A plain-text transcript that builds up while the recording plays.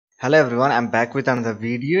Hello everyone, I'm back with another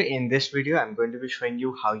video. In this video, I'm going to be showing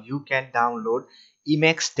you how you can download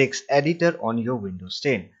Emacs Text Editor on your Windows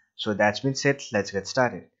 10. So that's been said, let's get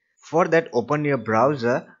started. For that, open your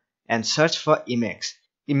browser and search for Emacs.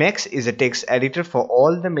 Emacs is a text editor for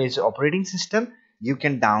all the major operating systems. You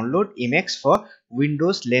can download Emacs for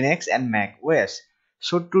Windows, Linux and macOS.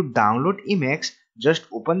 So to download Emacs, just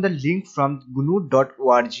open the link from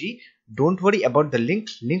gnu.org. Don't worry about the link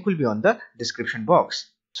will be on the description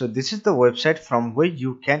box. So this is the website from where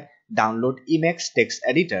you can download Emacs Text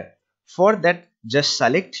Editor. For that, just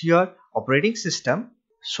select your operating system.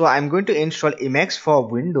 So I'm going to install Emacs for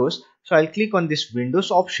Windows. So I'll click on this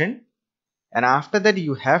Windows option. And after that,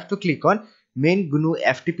 you have to click on main GNU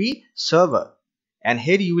FTP server. And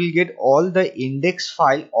here you will get all the index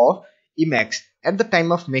file of Emacs. At the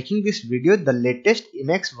time of making this video, the latest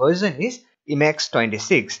Emacs version is Emacs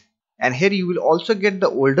 26. And here you will also get the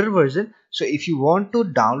older version. So if you want to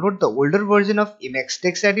download the older version of Emacs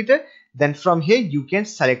Text Editor, then from here you can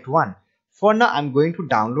select one. For now, I'm going to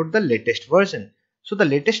download the latest version. So the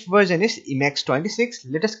latest version is Emacs 26.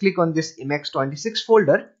 Let us click on this Emacs 26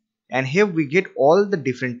 folder. And here we get all the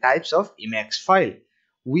different types of Emacs file.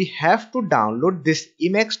 We have to download this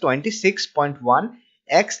Emacs 26.1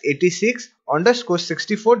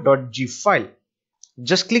 x86_64.g file.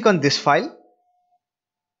 Just click on this file.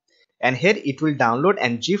 And here it will download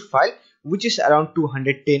an zip file which is around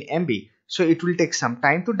 210 MB. So it will take some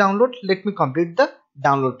time to download. Let me complete the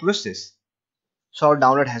download process. So our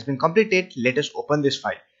download has been completed. Let us open this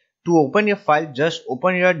file. To open your file, just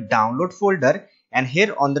open your download folder, and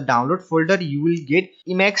here on the download folder you will get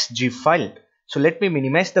Emacs zip file. So let me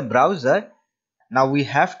minimize the browser. Now we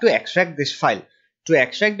have to extract this file. To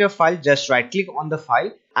extract your file, just right click on the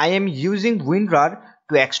file. I am using WinRAR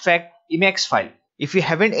to extract Emacs file. If you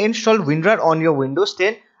haven't installed WinRAR on your Windows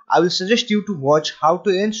 10, I will suggest you to watch how to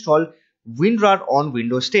install WinRAR on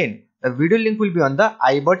Windows 10. The video link will be on the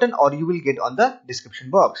I button or you will get on the description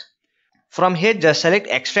box. From here, just select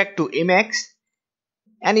extract to Emacs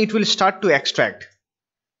and it will start to extract.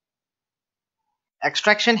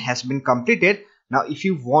 Extraction has been completed. Now if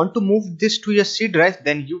you want to move this to your C drive,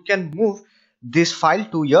 then you can move this file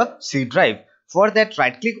to your C drive. For that,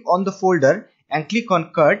 right click on the folder and click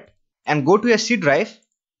on cut and go to your C drive.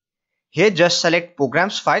 Here just select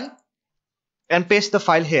programs file and paste the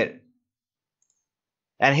file here.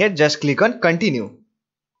 And here just click on continue.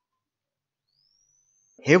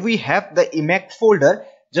 Here we have the Emacs folder.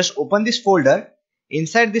 Just open this folder.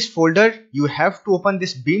 Inside this folder you have to open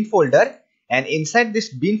this bin folder, and inside this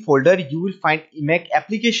bin folder you will find Emacs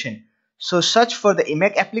application. So search for the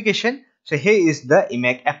Emacs application. So here is the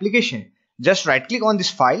Emacs application. Just right click on this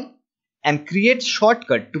file and create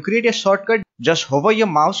shortcut. To create a shortcut, just hover your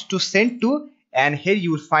mouse to send to, and here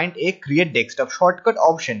you will find a create desktop shortcut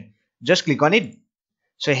option. Just click on it.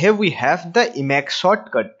 So here we have the Emacs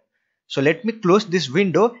shortcut. So let me close this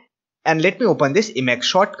window and let me open this Emacs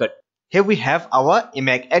shortcut. Here we have our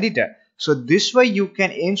Emacs editor. So this way you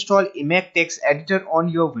can install Emacs Text Editor on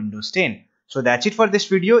your Windows 10. So that's it for this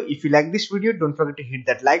video. If you like this video, don't forget to hit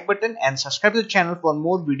that like button and subscribe to the channel for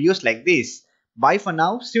more videos like this. Bye for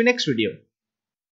now. See you next video.